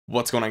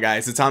What's going on,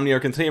 guys? It's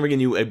Omniarch, and today I'm bringing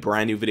you a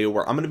brand new video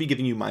where I'm going to be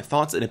giving you my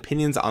thoughts and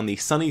opinions on the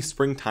sunny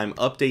springtime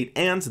update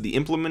and the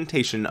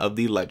implementation of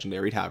the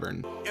legendary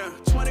tavern. Yeah,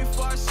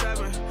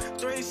 24/7,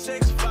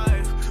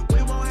 365.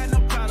 We won't have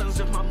no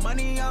problems if my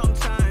money on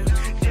time.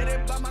 Did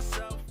it by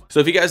myself. So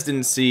if you guys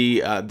didn't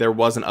see, there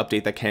was an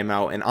update that came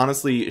out, and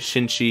honestly,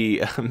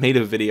 Shinchi made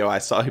a video. I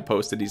saw he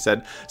posted, he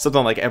said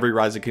something like every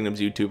Rise of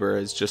Kingdoms YouTuber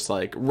is just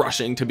like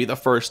rushing to be the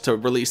first to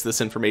release this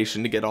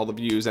information to get all the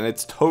views, and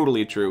it's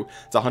totally true.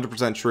 It's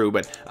 100% true,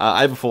 but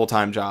I have a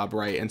full-time job,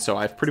 right? And so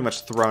I've pretty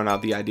much thrown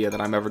out the idea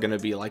that I'm ever going to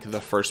be like the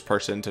first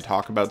person to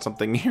talk about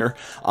something here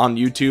on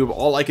YouTube.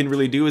 All I can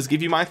really do is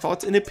give you my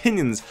thoughts and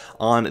opinions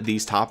on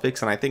these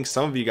topics, and I think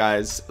some of you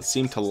guys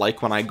seem to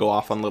like when I go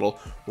off on little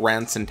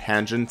rants and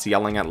tangents,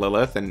 yelling at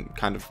Lilith and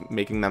kind of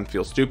making them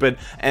feel stupid,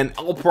 and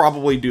I'll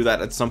probably do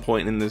that at some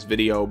point in this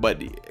video.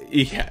 But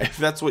yeah, if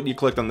that's what you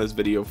clicked on this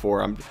video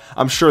for,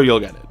 I'm sure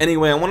you'll get it.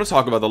 Anyway, I want to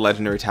talk about the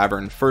legendary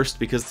tavern first,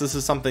 because this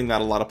is something that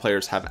a lot of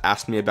players have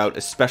asked me about,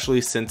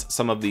 especially since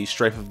some of the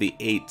Strife of the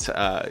 8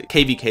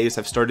 KVKs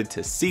have started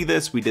to see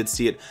this. We did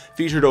see it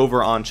featured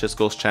over on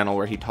Chisgule's channel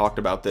where he talked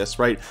about this,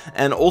 right?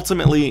 And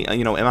ultimately,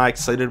 you know, am I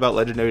excited about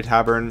legendary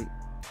tavern?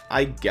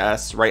 I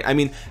guess, right? I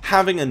mean,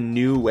 having a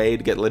new way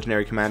to get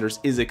legendary commanders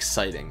is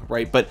exciting,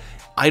 right? But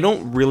I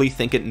don't really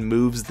think it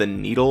moves the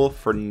needle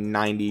for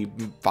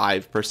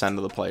 95%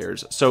 of the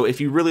players. So if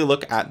you really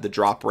look at the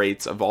drop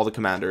rates of all the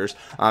commanders,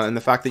 and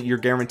the fact that you're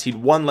guaranteed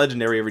one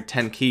legendary every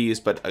 10 keys,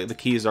 but the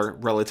keys are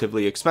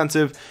relatively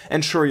expensive,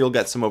 and sure, you'll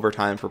get some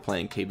overtime for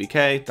playing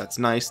KVK. That's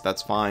nice,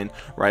 that's fine,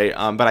 right?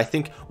 But I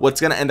think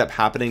what's going to end up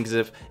happening is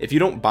if you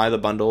don't buy the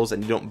bundles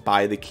and you don't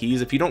buy the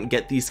keys, if you don't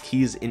get these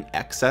keys in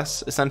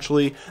excess,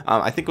 essentially,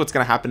 I think what's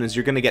going to happen is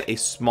you're going to get a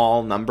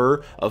small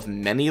number of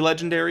many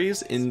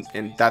legendaries, and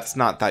that's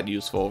not that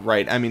useful,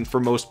 right? I mean, for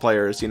most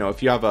players, you know,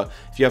 if you have a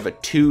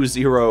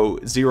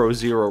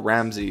 2-0-0-0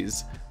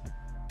 Ramses,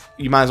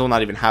 you might as well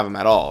not even have him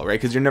at all, right?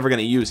 Because you're never going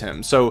to use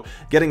him. So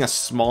getting a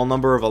small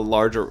number of a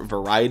larger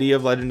variety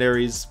of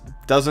legendaries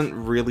doesn't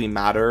really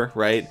matter,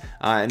 right?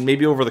 And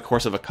maybe over the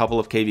course of a couple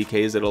of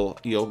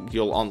KVKs,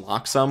 you'll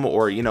unlock some,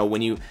 or you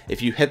know,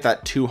 if you hit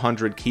that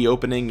 200 key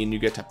opening and you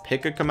get to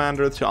pick a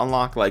commander to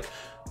unlock, like,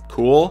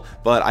 cool.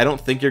 But I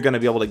don't think you're going to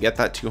be able to get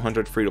that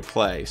 200 free to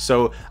play.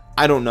 So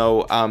I don't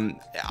know.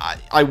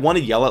 I want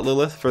to yell at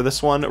Lilith for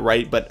this one,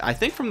 right? But I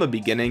think from the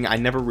beginning, I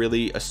never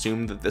really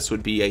assumed that this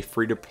would be a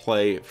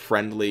free-to-play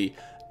friendly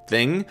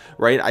thing,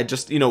 right? I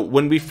just, you know,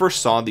 when we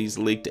first saw these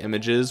leaked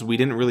images, we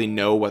didn't really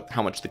know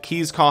how much the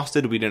keys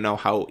costed. We didn't know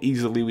how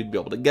easily we'd be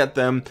able to get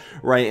them,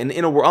 right? And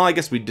in a world, well, I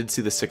guess we did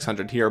see the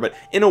 600 here, but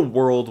in a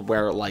world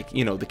where, like,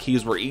 you know, the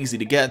keys were easy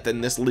to get,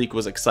 then this leak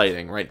was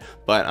exciting, right?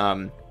 But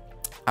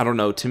I don't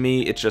know, to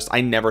me, it's just, I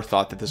never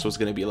thought that this was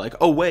going to be like,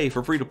 oh, way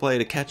for free to play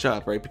to catch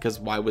up, right? Because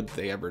why would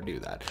they ever do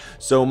that?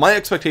 So my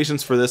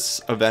expectations for this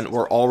event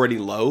were already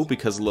low,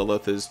 because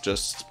Lilith is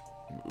just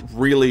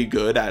really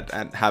good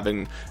at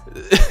having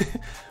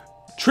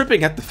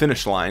tripping at the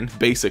finish line,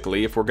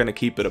 basically, if we're going to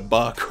keep it a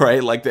buck,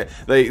 right? Like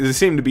they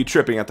seem to be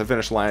tripping at the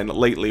finish line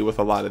lately with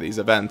a lot of these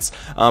events,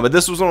 but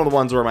this was one of the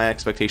ones where my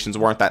expectations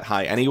weren't that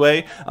high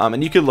anyway.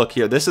 And you can look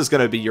here, this is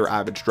going to be your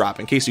average drop,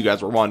 in case you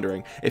guys were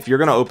wondering. If you're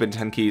going to open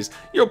 10 keys,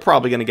 you're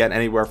probably going to get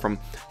anywhere from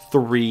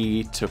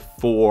 3 to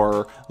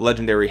 4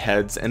 legendary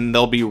heads, and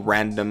they'll be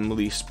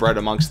randomly spread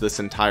amongst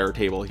this entire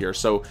table here.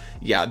 So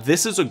yeah,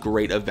 this is a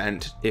great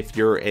event if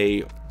you're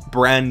a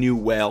brand new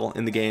whale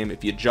in the game.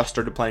 If you just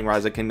started playing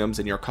Rise of Kingdoms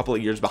and you're a couple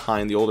of years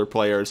behind the older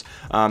players,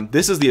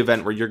 this is the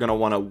event where you're going to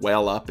want to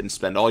whale up and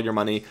spend all your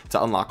money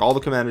to unlock all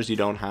the commanders you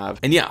don't have.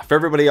 And yeah, for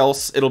everybody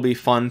else, it'll be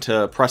fun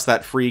to press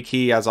that free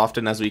key as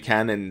often as we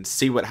can and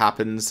see what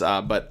happens.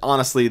 But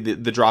honestly,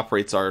 the drop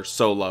rates are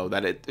so low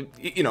that it,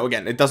 you know,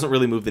 again, it doesn't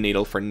really move the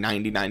needle for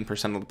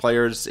 99% of the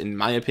players, in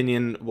my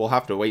opinion. We'll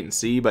have to wait and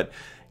see, but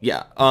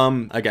yeah,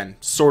 again,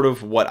 sort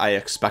of what I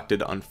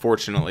expected,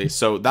 unfortunately.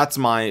 So that's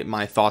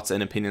my thoughts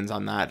and opinions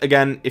on that.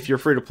 Again, if you're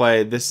free to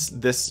play,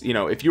 this, you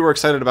know, if you were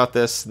excited about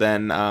this,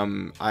 then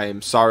I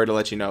am sorry to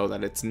let you know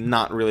that it's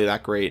not really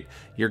that great.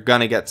 You're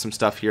gonna get some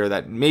stuff here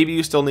that maybe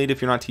you still need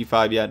if you're not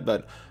T5 yet,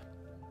 but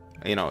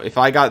you know, if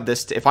I got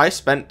this, if I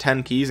spent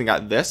 10 keys and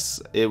got this,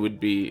 it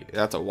would be,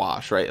 that's a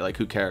wash, right? Like,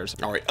 who cares?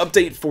 All right,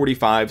 update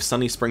 45,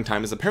 sunny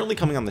springtime, is apparently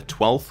coming on the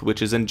 12th,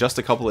 which is in just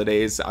a couple of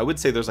days. I would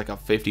say there's like a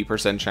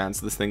 50% chance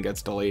this thing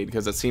gets delayed,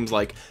 because it seems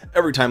like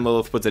every time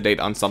Lilith puts a date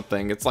on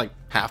something, it's like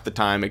half the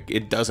time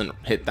it doesn't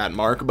hit that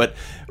mark. But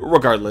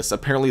regardless,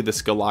 apparently the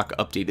skill lock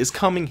update is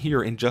coming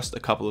here in just a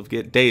couple of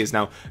days.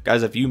 Now,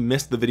 guys, if you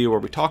missed the video where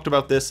we talked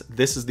about this,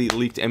 this is the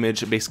leaked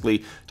image,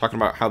 basically talking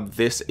about how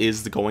this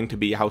is going to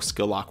be how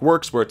skill lock works.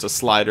 works, where it's a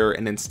slider,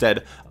 and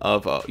instead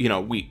of you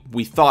know,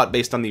 we thought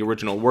based on the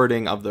original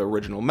wording of the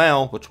original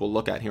mail, which we'll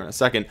look at here in a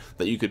second,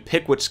 that you could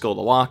pick which skill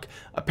to lock.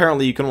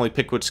 Apparently you can only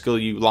pick which skill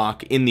you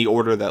lock in the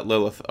order that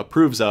Lilith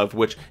approves of,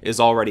 which is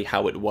already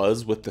how it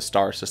was with the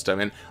star system.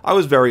 And I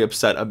was very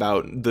upset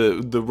about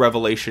the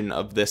revelation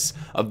of this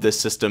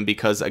system,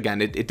 because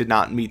again, it did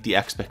not meet the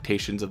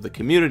expectations of the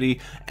community.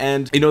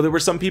 And you know, there were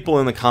some people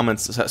in the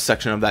comments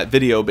section of that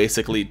video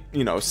basically,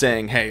 you know,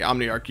 saying, hey,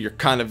 Omniarch, you're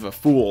kind of a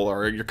fool,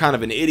 or you're kind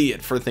of an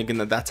idiot for thinking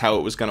that that's how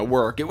it was going to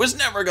work. It was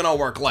never going to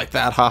work like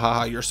that. Ha ha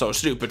ha, you're so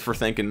stupid for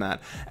thinking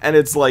that. And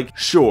it's like,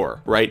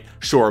 sure, right?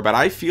 Sure. But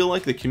I feel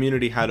like the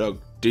community had a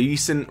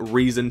decent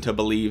reason to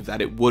believe that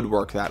it would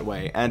work that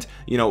way. And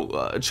you know,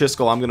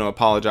 Chisgule, I'm going to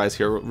apologize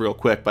here real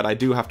quick, but I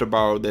do have to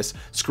borrow this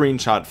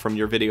screenshot from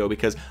your video,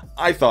 because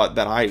I thought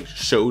that I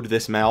showed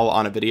this mail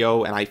on a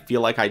video, and I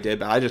feel like I did,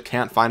 but I just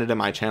can't find it in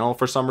my channel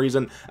for some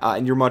reason.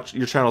 And your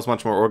channel is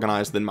much more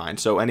organized than mine.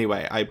 So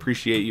anyway, I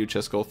appreciate you,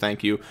 Chisgule.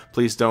 Thank you.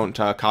 Please don't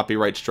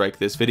copyright strike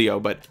this video.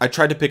 But I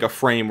tried to pick a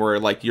frame where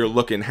like you're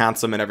looking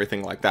handsome and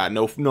everything like that.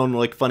 No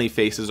like funny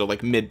faces or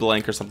like mid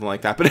blank or something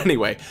like that. But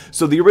anyway,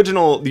 so the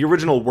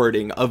original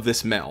wording of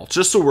this mail,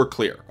 just so we're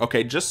clear,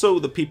 okay, just so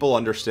the people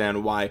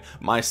understand why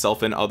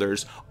myself and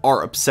others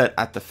are upset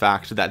at the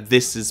fact that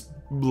this is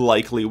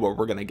likely what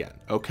we're gonna get,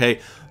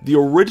 okay. The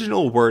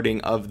original wording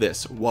of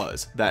this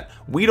was that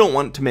we don't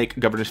want to make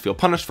governors feel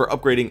punished for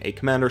upgrading a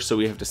commander, so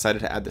we have decided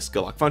to add the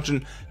skill lock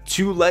function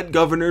to let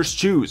governors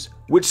choose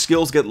which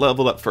skills get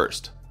leveled up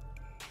first.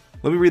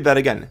 Let me read that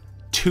again.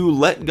 To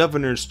let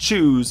governors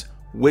choose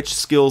which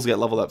skills get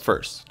leveled up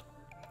first.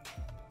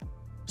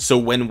 So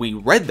when we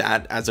read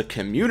that as a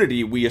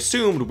community, we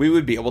assumed we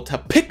would be able to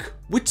pick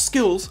which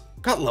skills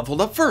got leveled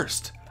up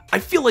first. I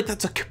feel like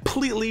that's a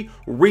completely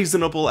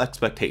reasonable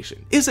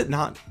expectation. Is it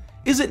not?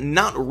 Is it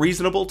not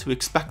reasonable to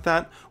expect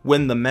that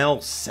when the mail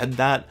said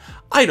that?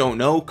 I don't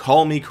know,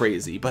 call me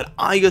crazy, but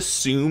I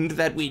assumed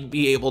that we'd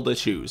be able to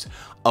choose.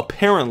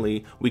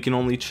 Apparently, we can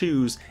only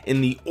choose in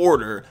the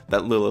order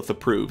that Lilith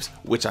approves,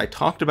 which I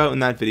talked about in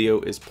that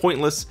video is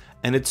pointless,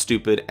 and it's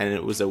stupid, and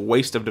it was a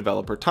waste of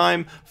developer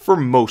time for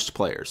most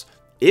players.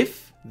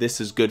 If this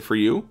is good for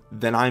you,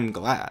 then I'm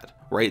glad,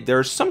 right? There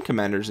are some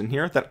commanders in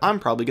here that I'm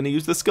probably going to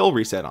use the skill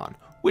reset on,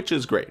 which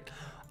is great.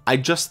 I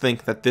just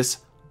think that this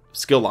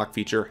skill lock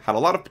feature had a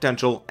lot of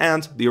potential,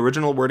 and the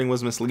original wording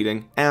was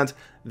misleading, and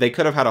they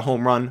could have had a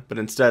home run, but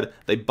instead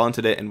they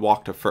bunted it and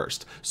walked to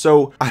first.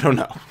 So I don't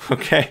know,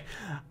 okay?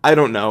 I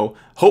don't know.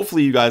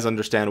 Hopefully you guys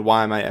understand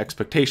why my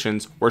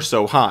expectations were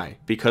so high,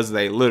 because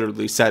they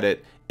literally said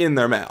it in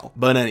their mail.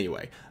 But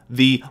anyway,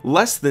 the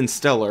less than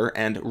stellar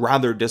and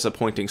rather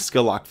disappointing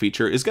skill lock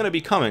feature is going to be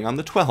coming on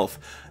the 12th.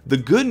 The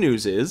good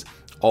news is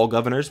all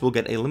governors will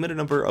get a limited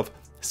number of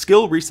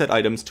skill reset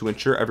items to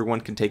ensure everyone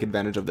can take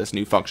advantage of this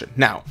new function.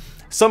 Now,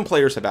 some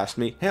players have asked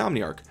me, hey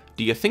Omniarch,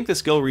 do you think the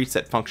skill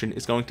reset function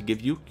is going to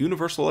give you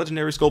universal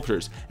legendary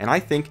sculptures? And I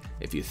think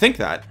if you think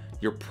that,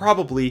 you're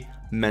probably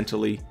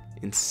mentally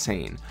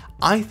insane.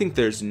 I think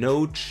there's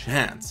no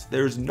chance,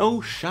 there's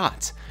no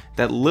shot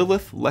that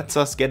Lilith lets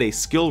us get a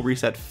skill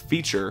reset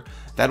feature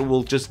that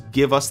will just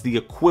give us the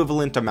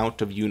equivalent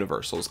amount of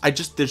universals.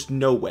 There's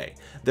no way.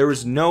 There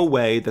is no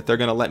way that they're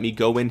going to let me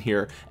go in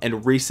here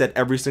and reset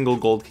every single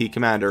gold key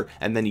commander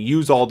and then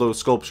use all those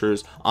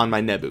sculptures on my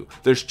Nebu.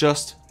 There's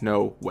just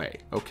no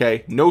way,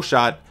 okay? No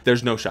shot.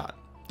 There's no shot.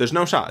 There's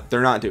no shot.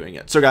 They're not doing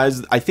it. So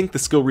guys, I think the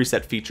skill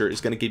reset feature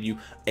is going to give you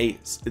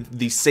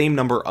the same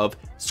number of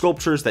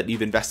sculptures that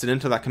you've invested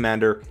into that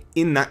commander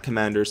in that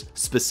commander's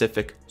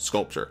specific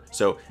sculpture.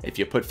 So if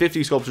you put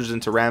 50 sculptures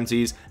into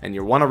Ramses and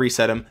you want to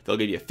reset them, they'll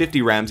give you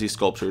 50 Ramses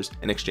sculptures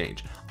in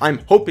exchange. I'm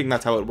hoping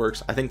that's how it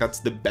works. I think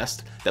that's the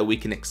best that we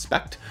can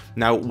expect.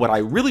 Now, what I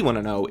really want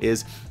to know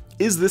is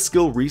this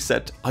skill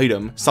reset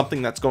item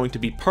something that's going to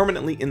be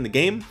permanently in the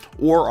game,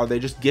 or are they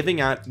just giving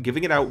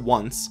it out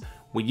once,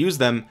 we use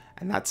them,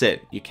 and that's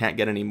it? You can't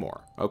get any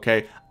more,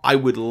 okay? I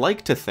would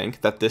like to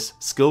think that this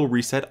skill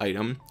reset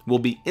item will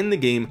be in the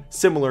game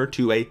similar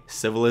to a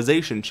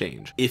civilization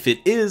change. If it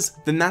is,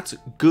 then that's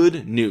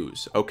good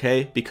news,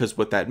 okay? Because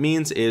what that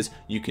means is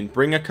you can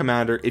bring a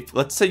commander, if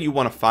let's say you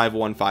want a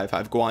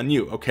 5-1-5-5 Guan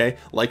Yu, okay?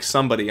 Like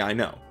somebody I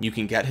know. You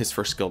can get his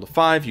first skill to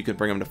 5, you can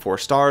bring him to 4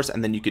 stars,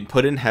 and then you can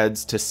put in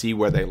heads to see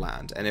where they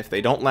land. And if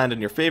they don't land in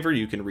your favor,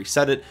 you can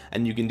reset it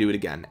and you can do it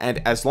again. And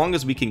as long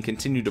as we can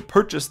continue to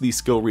purchase these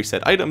skill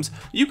reset items,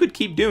 you could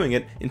keep doing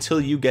it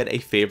until you get a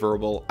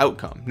favorable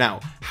outcome. Now,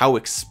 how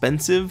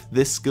expensive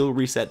this skill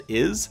reset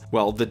is,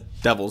 well, the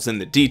devil's in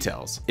the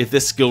details. If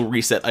this skill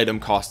reset item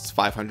costs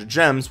 500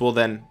 gems, well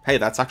then, hey,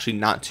 that's actually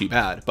not too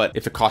bad. But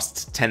if it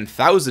costs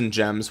 10,000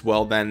 gems,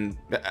 well then,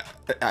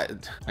 I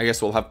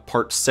guess we'll have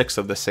part 6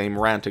 of the same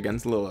rant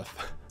against Lilith.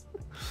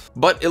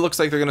 But it looks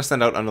like they're going to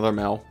send out another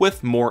mail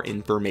with more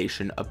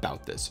information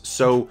about this.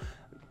 So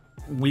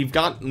we've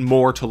got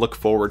more to look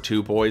forward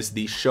to, boys.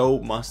 The show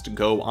must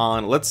go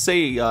on. Let's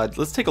take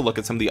a look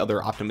at some of the other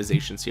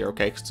optimizations here,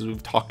 okay? Because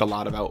we've talked a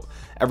lot about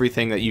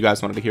everything that you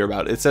guys wanted to hear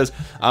about. It says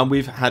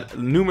we've had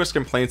numerous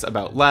complaints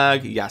about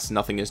lag. Yes,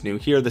 nothing is new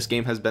here. This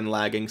game has been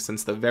lagging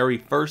since the very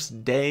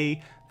first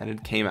day that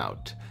it came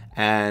out.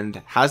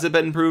 And has it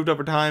been improved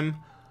over time?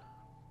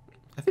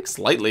 I think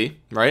slightly,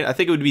 right? I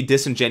think it would be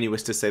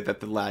disingenuous to say that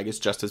the lag is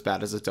just as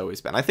bad as it's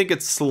always been. I think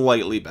it's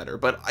slightly better,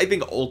 but I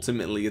think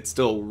ultimately it's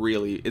still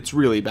really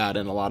bad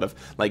in a lot of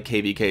like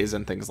KVKs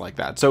and things like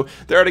that. So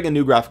they're adding a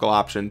new graphical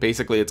option.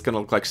 Basically, it's going to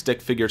look like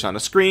stick figures on a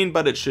screen,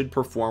 but it should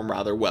perform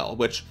rather well,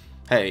 which,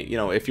 hey, you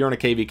know, if you're in a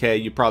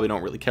KVK, you probably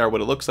don't really care what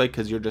it looks like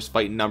because you're just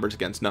fighting numbers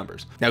against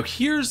numbers. Now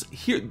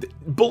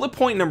bullet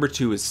point number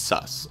 2 is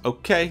sus.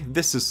 Okay,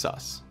 this is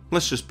sus.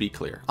 Let's just be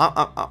clear.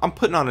 I'm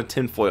putting on a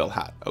tinfoil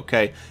hat,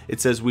 okay?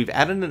 It says we've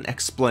added an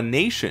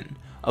explanation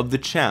of the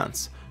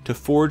chance to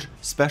forge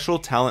special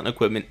talent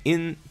equipment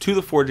into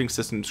the forging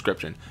system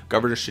description.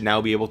 Governors should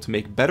now be able to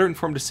make better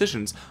informed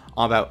decisions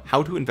about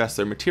how to invest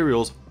their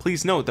materials.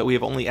 Please note that we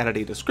have only added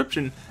a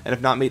description and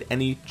have not made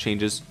any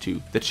changes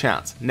to the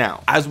chance.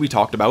 Now, as we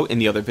talked about in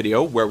the other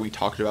video where we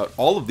talked about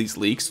all of these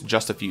leaks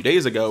just a few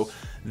days ago,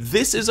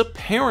 this is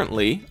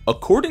apparently,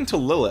 according to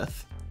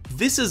Lilith,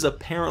 this is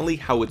apparently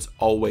how it's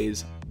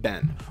always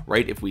been,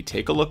 right? If we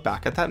take a look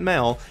back at that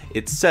mail,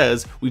 it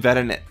says we've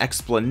added an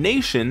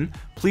explanation.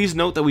 Please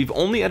note that we've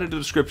only added a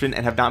description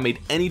and have not made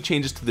any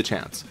changes to the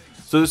chance.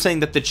 So they're saying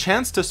that the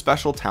chance to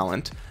special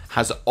talent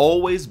has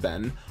always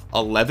been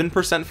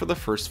 11% for the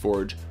first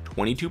forge,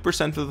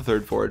 22% for the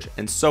third forge,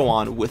 and so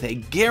on, with a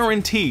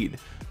guaranteed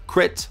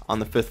crit on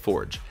the fifth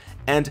forge.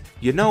 And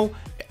you know,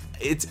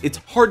 it's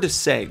hard to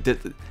say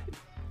that.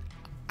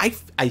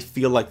 I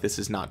feel like this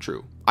is not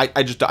true.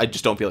 I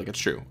just don't feel like it's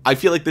true. I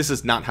feel like this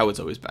is not how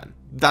it's always been.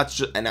 That's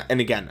just, and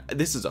again,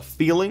 this is a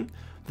feeling.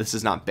 This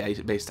is not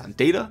based on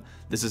data.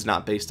 This is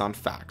not based on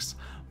facts.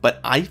 But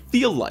I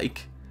feel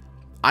like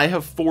I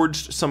have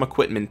forged some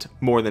equipment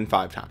more than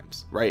 5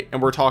 times, right?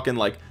 And we're talking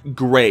like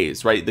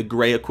grays, right? The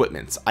gray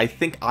equipments. I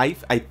think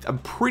I'm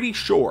pretty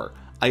sure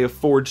I have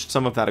forged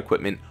some of that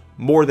equipment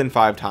more than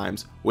 5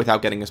 times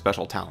without getting a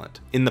special talent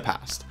in the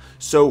past.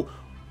 So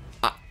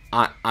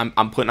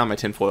I'm putting on my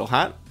tinfoil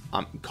hat.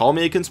 Call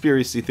me a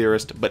conspiracy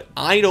theorist, but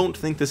I don't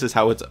think this is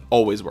how it's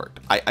always worked.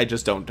 I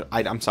just don't.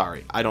 I'm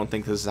sorry. I don't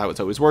think this is how it's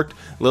always worked.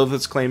 Lilith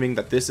is claiming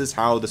that this is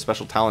how the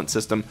special talent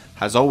system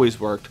has always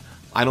worked.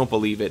 I don't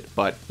believe it,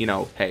 but you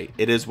know, hey,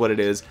 it is what it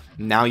is.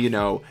 Now you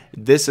know.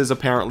 This is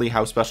apparently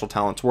how special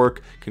talents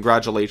work.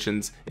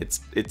 Congratulations. It's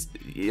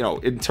you know,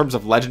 in terms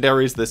of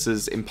legendaries, this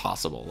is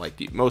impossible.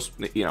 Like most,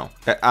 you know,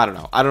 I don't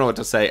know what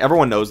to say.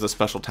 Everyone knows the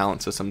special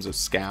talent system's a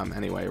scam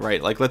anyway,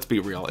 right? Like, let's be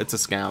real, it's a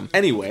scam.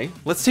 Anyway,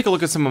 let's take a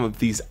look at some of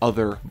these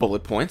other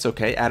bullet points.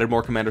 Okay, added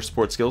more commander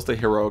support skills to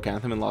Heroic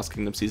Anthem and Lost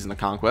Kingdom Season of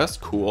Conquest.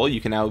 Cool.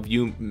 You can now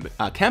view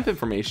camp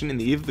information in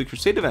the Eve of the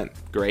Crusade event.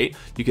 Great.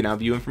 You can now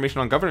view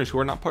information on governors who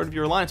are not part of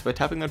your alliance by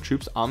tapping their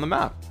troops on the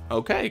map.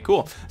 Okay,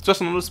 cool.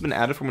 Special notice has been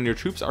added for when your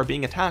troops are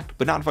being attacked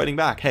but not fighting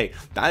back. Hey,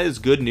 that is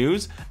good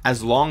news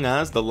as long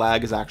as the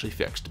lag is actually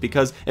fixed,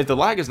 because if the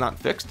lag is not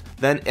fixed,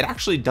 then it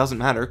actually doesn't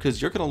matter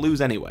because you're gonna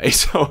lose anyway.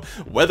 So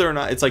whether or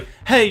not it's like,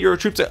 hey, your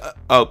troops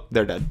oh,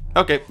 they're dead.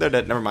 Okay, they're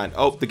dead, never mind.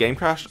 Oh, the game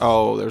crashed.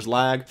 Oh, there's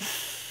lag.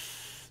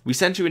 We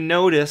sent you a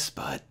notice,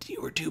 but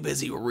you were too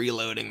busy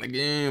reloading the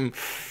game.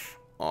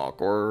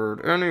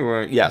 Awkward.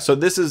 Anyway, yeah, so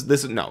this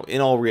is no,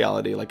 in all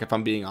reality, like, if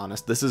I'm being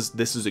honest, this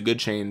is a good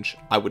change.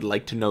 I would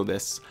like to know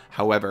this.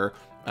 However,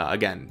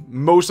 again,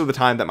 most of the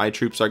time that my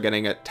troops are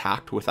getting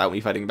attacked without me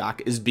fighting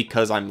back is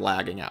because I'm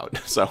lagging out.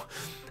 So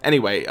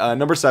anyway,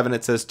 number 7,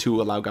 it says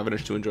to allow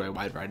governors to enjoy a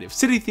wide variety of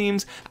city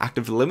themes.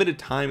 Active limited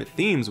time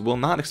themes will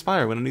not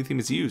expire when a new theme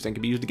is used and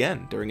can be used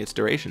again during its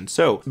duration.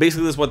 So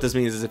basically what this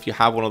means is if you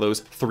have one of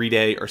those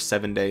 3-day or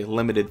 7-day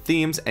limited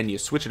themes and you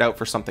switch it out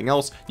for something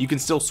else, you can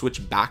still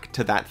switch back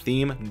to that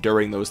theme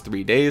during those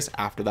 3 days.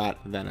 After that,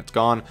 then it's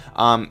gone.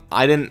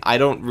 I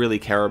don't really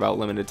care about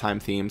limited time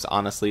themes,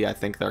 honestly. I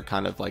think they're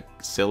kind of like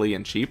silly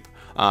and cheap.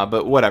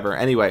 But whatever.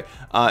 Anyway,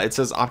 it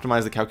says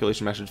optimize the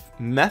calculation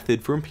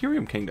method for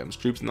Imperium Kingdoms.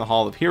 Troops in the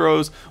Hall of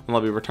Heroes will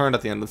not be returned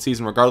at the end of the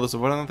season, regardless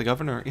of whether or not the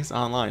governor is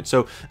online.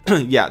 So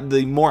yeah,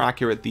 the more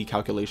accurate the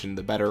calculation,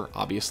 the better,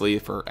 obviously,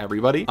 for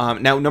everybody.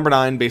 Now, number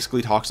 9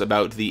 basically talks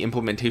about the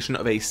implementation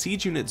of a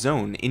siege unit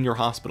zone in your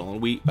hospital.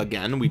 And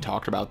we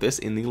talked about this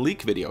in the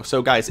leak video.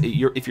 So guys,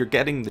 if you're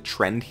getting the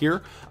trend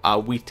here,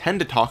 we tend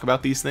to talk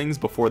about these things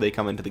before they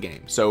come into the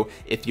game. So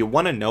if you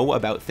want to know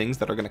about things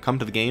that are going to come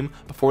to the game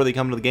before they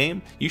come to the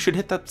game, you should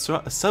hit that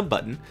sub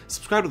button,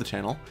 subscribe to the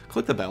channel,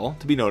 click the bell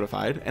to be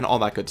notified, and all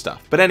that good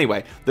stuff. But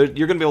anyway, you're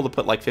going to be able to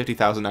put like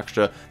 50,000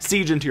 extra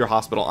siege into your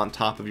hospital on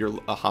top of your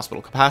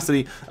hospital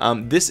capacity.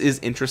 This is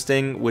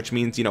interesting, which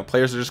means, you know,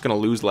 players are just going to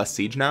lose less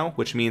siege now,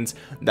 which means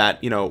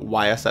that, you know,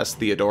 YSS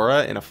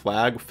Theodora in a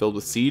flag filled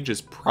with siege is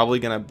probably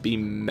going to be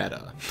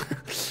meta.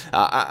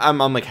 I'm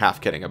like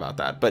half kidding about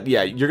that, but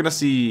yeah, you're going to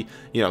see,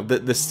 you know,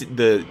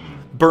 the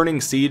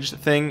burning siege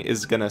thing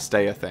is gonna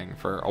stay a thing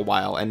for a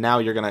while, and now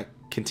you're gonna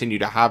continue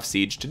to have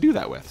siege to do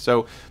that with.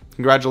 So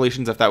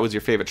congratulations if that was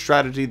your favorite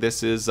strategy.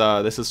 This is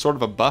sort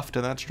of a buff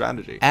to that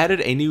strategy. Added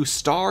a new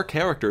star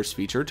characters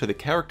feature to the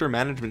character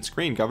management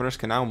screen. Governors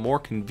can now more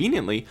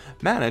conveniently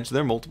manage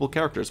their multiple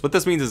characters. What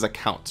this means is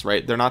accounts,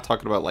 right? They're not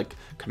talking about like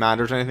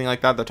commanders or anything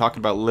like that. They're talking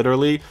about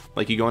literally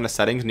like you go into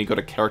settings and you go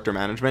to character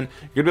management,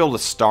 you're gonna be able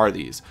to star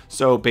these.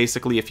 So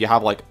basically if you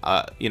have like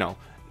you know,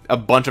 a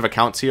bunch of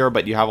accounts here,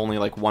 but you have only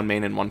like one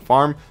main and one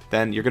farm,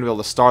 then you're gonna be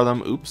able to star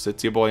them. Oops,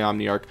 it's your boy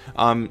Omniarch.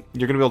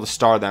 You're gonna be able to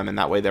star them, and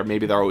that way they're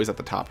always at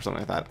the top or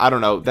something like that. I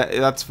don't know.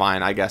 That's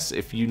fine, I guess.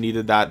 If you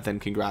needed that, then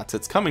congrats.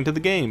 It's coming to the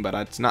game, but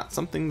it's not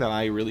something that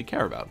I really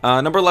care about.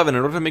 Number 11,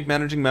 in order to make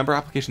managing member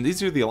applications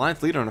easier, the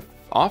Alliance leader and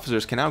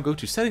officers can now go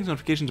to settings,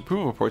 notifications,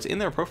 approval reports in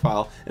their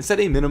profile and set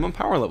a minimum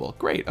power level.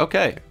 Great.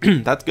 Okay.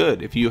 That's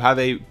good. If you have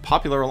a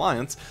popular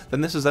alliance,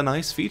 then this is a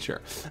nice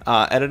feature.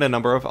 Edit a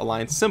number of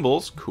alliance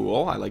symbols.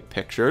 Cool. I like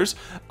pictures.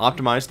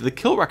 Optimized the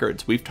kill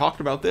records. We've talked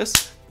about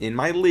this in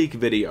my leak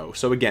video.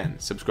 So again,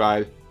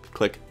 subscribe,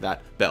 click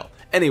that bell.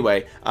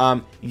 Anyway,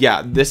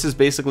 yeah, this is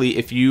basically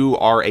if you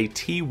are a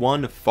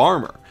T1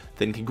 farmer,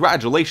 then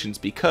congratulations,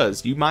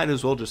 because you might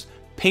as well just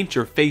paint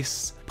your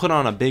face, put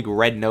on a big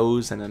red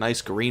nose and a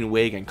nice green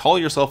wig, and call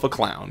yourself a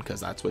clown, because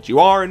that's what you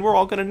are, and we're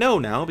all gonna know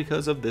now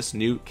because of this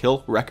new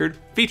kill record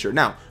feature.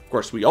 Now, of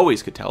course, we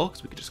always could tell,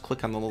 because we could just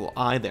click on the little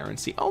eye there and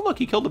see, oh look,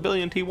 he killed 1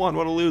 billion T1,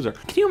 what a loser.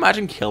 Can you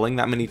imagine killing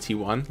that many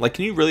T1? Like,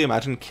 can you really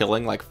imagine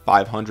killing like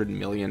 500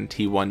 million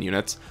T1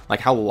 units? Like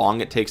how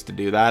long it takes to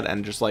do that,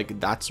 and just like,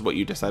 that's what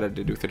you decided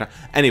to do through time.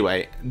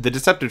 Anyway, the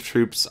Deceptive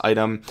Troops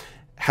item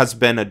has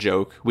been a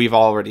joke. We've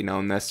already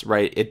known this,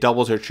 right? It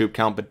doubles your troop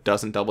count but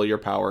doesn't double your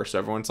power, so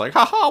everyone's like,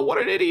 haha, what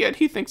an idiot,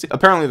 he thinks.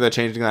 Apparently they're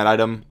changing that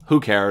item.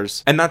 Who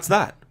cares? And that's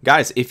that.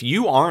 Guys, if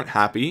you aren't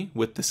happy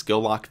with the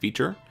skill lock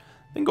feature,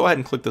 then go ahead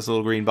and click this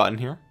little green button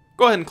here.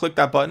 Go ahead and click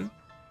that button.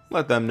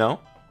 Let them know.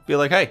 Be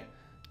like, hey,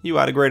 you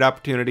had a great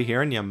opportunity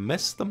here and you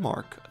missed the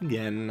mark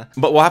again.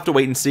 But we'll have to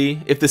wait and see.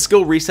 If the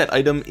skill reset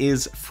item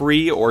is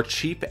free or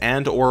cheap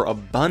and or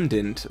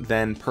abundant,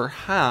 then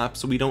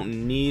perhaps we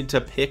don't need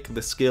to pick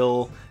the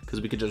skill, because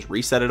we could just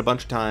reset it a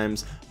bunch of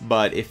times.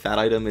 But if that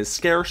item is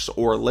scarce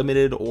or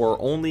limited or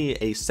only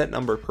a set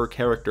number per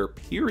character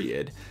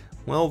period,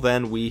 well,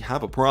 then we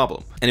have a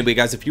problem. Anyway,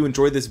 guys, if you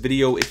enjoyed this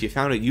video, if you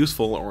found it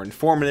useful or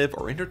informative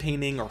or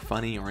entertaining or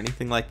funny or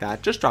anything like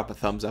that, just drop a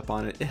thumbs up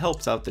on it. It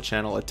helps out the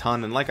channel a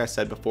ton. And like I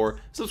said before,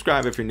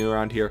 subscribe if you're new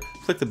around here,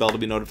 click the bell to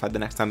be notified the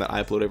next time that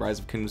I upload a Rise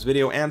of Kingdoms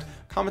video, and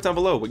comment down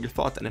below what your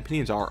thoughts and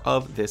opinions are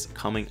of this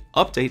coming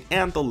update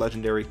and the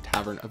legendary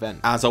Tavern event.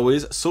 As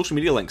always, social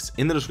media links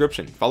in the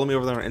description. Follow me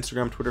over there on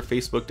Instagram, Twitter,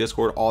 Facebook,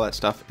 Discord, all that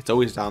stuff. It's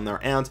always down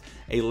there, and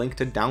a link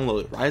to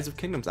download Rise of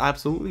Kingdoms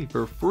absolutely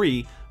for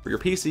free for your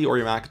PC or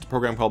your Mac. It's a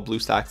program called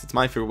BlueStacks. It's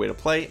my favorite way to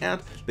play,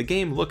 and the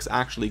game looks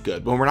actually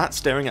good. When we're not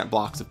staring at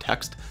blocks of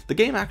text, the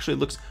game actually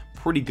looks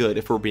pretty good,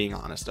 if we're being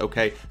honest.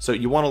 Okay, so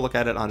you want to look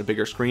at it on a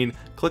bigger screen,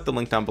 click the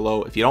link down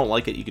below. If you don't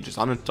like it, you can just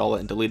uninstall it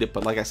and delete it,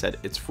 but like I said,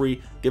 it's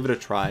free. Give it a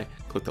try.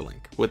 Click the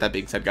link. With that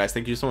being said, guys,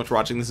 thank you so much for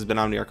watching. This has been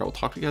Omniarch. I will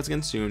talk to you guys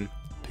again soon.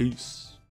 Peace.